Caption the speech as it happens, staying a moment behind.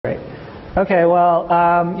Okay, well,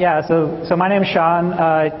 yeah, so my name's Sean.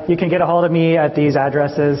 You can get a hold of me at these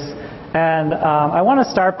addresses. And I want to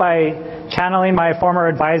start by channeling my former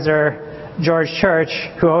advisor, George Church,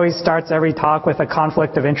 who always starts every talk with a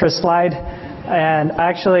conflict of interest slide. And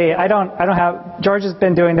actually, I don't have, George has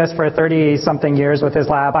been doing this for 30-something years with his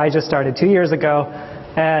lab. I just started 2 years ago.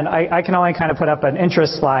 And I can only kind of put up an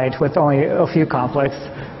interest slide with only a few conflicts.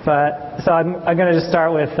 So I'm going to just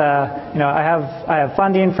start with, I have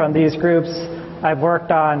funding from these groups. I've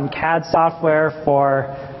worked on CAD software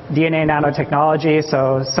for DNA nanotechnology,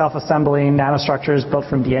 so self-assembling nanostructures built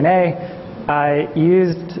from DNA. I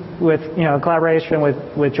used, with collaboration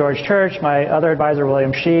with George Church, my other advisor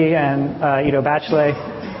William Shi, and Ido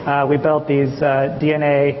Bachelet, we built these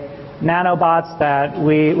DNA nanobots that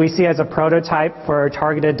we see as a prototype for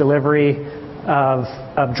targeted delivery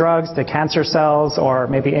of drugs to cancer cells or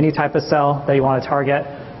maybe any type of cell that you want to target.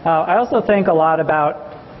 I also think a lot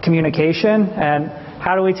about communication and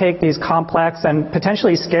how do we take these complex and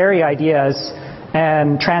potentially scary ideas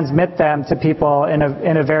and transmit them to people in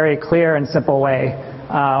a very clear and simple way.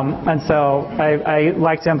 And so I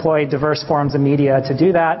like to employ diverse forms of media to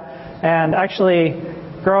do that. And actually,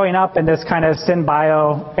 growing up in this kind of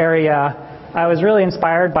SynBio area, I was really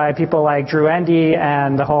inspired by people like Drew Endy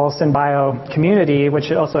and the whole SynBio community,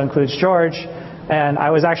 which also includes George. And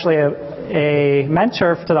I was actually a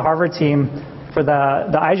mentor to the Harvard team for the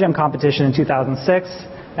iGEM competition in 2006.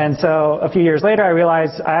 And so a few years later, I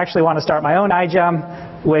realized I actually want to start my own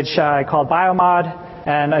iGEM, which I called Biomod.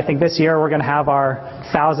 And I think this year we're going to have our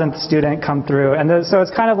 1,000th student come through. And so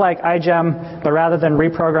it's kind of like iGEM, but rather than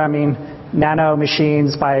reprogramming nano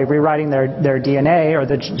machines by rewriting their DNA or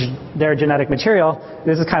their genetic material,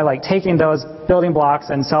 this is kind of like taking those building blocks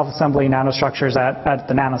and self-assembling nanostructures at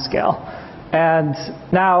the nanoscale. And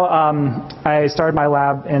now I started my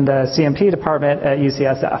lab in the CMP department at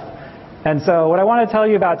UCSF. And so what I want to tell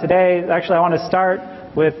you about today, actually I want to start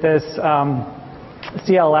with this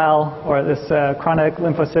CLL, or this chronic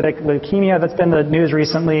lymphocytic leukemia that's been in the news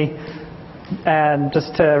recently. And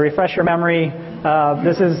just to refresh your memory,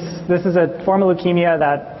 this is a form of leukemia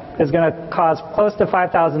that is going to cause close to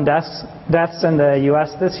 5,000 deaths in the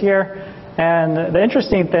U.S. this year. And the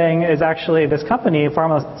interesting thing is actually this company,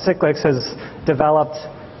 Pharmacyclics, has developed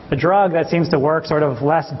a drug that seems to work sort of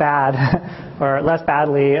less bad or less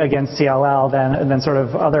badly against CLL than sort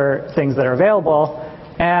of other things that are available.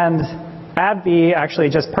 And AbbVie actually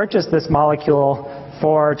just purchased this molecule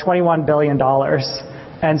for $21 billion.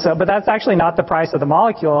 And so, but that's actually not the price of the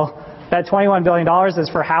molecule. That $21 billion is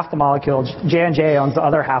for half the molecule. J&J owns the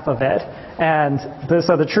other half of it. And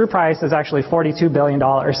so the true price is actually $42 billion.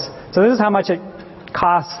 So this is how much it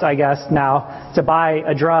costs, I guess, now to buy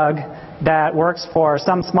a drug that works for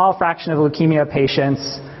some small fraction of leukemia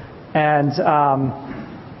patients. And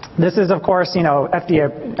this is, of course,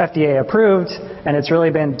 FDA approved, and it's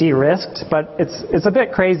really been de-risked. But it's a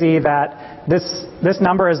bit crazy that this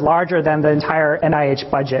number is larger than the entire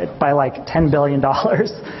NIH budget by like $10 billion.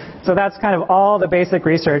 So that's kind of all the basic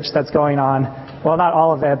research that's going on. Well, not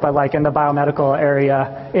all of it, but like in the biomedical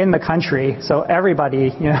area in the country. So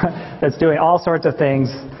everybody, that's doing all sorts of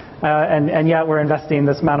things, and yet we're investing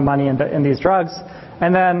this amount of money in these drugs.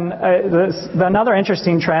 And then another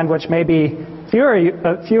interesting trend, which maybe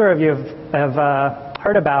fewer of you have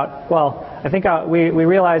heard about. Well, I think we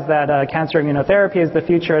realize that cancer immunotherapy is the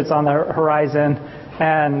future. It's on the horizon,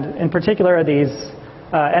 and in particular these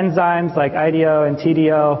enzymes like IDO and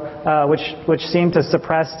TDO, which seem to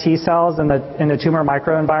suppress T cells in the tumor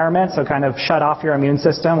microenvironment, so kind of shut off your immune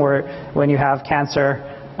system when you have cancer.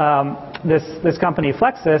 This company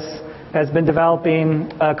Flexus has been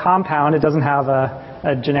developing a compound. It doesn't have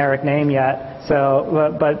a generic name yet,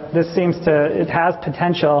 but this it has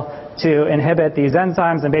potential to inhibit these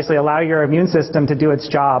enzymes and basically allow your immune system to do its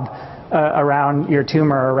job around your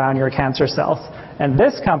tumor, around your cancer cells. And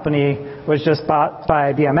this company was just bought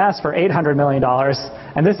by BMS for $800 million.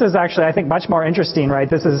 And this is actually, I think, much more interesting, right?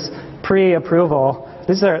 This is pre-approval.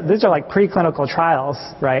 These are like preclinical trials,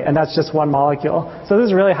 right? And that's just one molecule. So this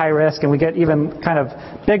is really high risk, and we get even kind of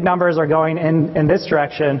big numbers are going in this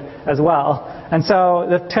direction as well. And so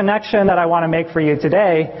the connection that I want to make for you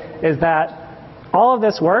today is that all of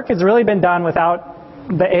this work has really been done without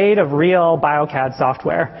the aid of real BioCAD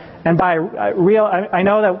software. And by real, I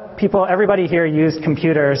know that everybody here used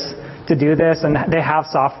computers to do this, and they have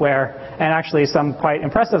software, and actually some quite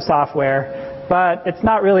impressive software, but it's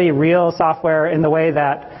not really real software in the way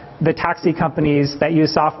that the taxi companies that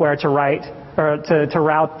use software to write or to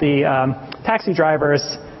route the taxi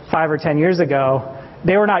drivers 5 or 10 years ago,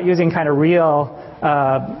 they were not using kind of real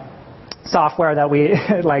software that we,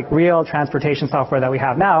 like real transportation software that we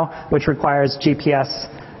have now, which requires GPS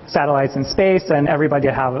satellites in space and everybody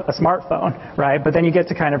to have a smartphone, right? But then you get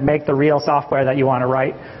to kind of make the real software that you want to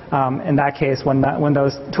write in that case when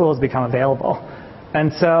those tools become available.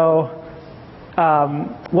 And so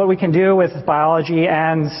what we can do with biology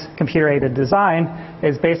and computer-aided design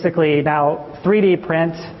is basically now 3D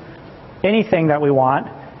print anything that we want.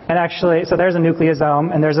 And actually, so there's a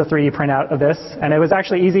nucleosome, and there's a 3D printout of this. And it was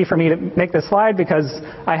actually easy for me to make this slide because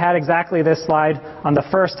I had exactly this slide on the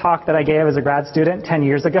first talk that I gave as a grad student 10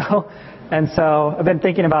 years ago. And so I've been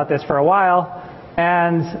thinking about this for a while.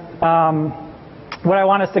 And what I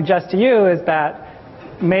want to suggest to you is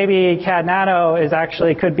that maybe CAD Nano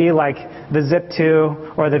could be like the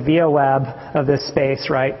Zip2 or the ViaWeb of this space,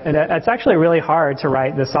 right? And it's actually really hard to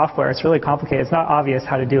write this software. It's really complicated. It's not obvious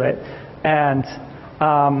how to do it. And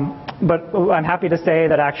but I'm happy to say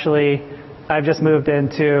that actually I've just moved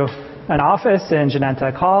into an office in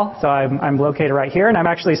Genentech Hall. So I'm located right here, and I'm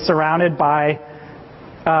actually surrounded by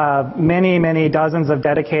many dozens of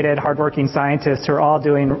dedicated, hardworking scientists who are all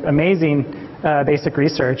doing amazing basic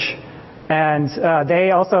research. And they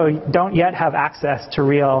also don't yet have access to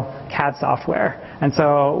real CAD software. And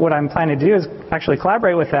so what I'm planning to do is actually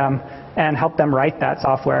collaborate with them and help them write that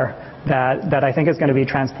software that I think is going to be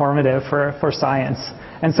transformative for science.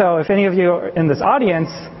 And so if any of you in this audience,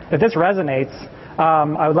 if this resonates,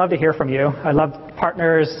 I would love to hear from you. I'd love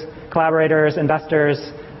partners, collaborators,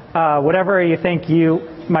 investors, whatever you think you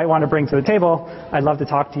might want to bring to the table, I'd love to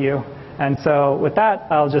talk to you. And so with that,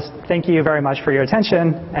 I'll just thank you very much for your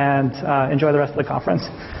attention and enjoy the rest of the conference.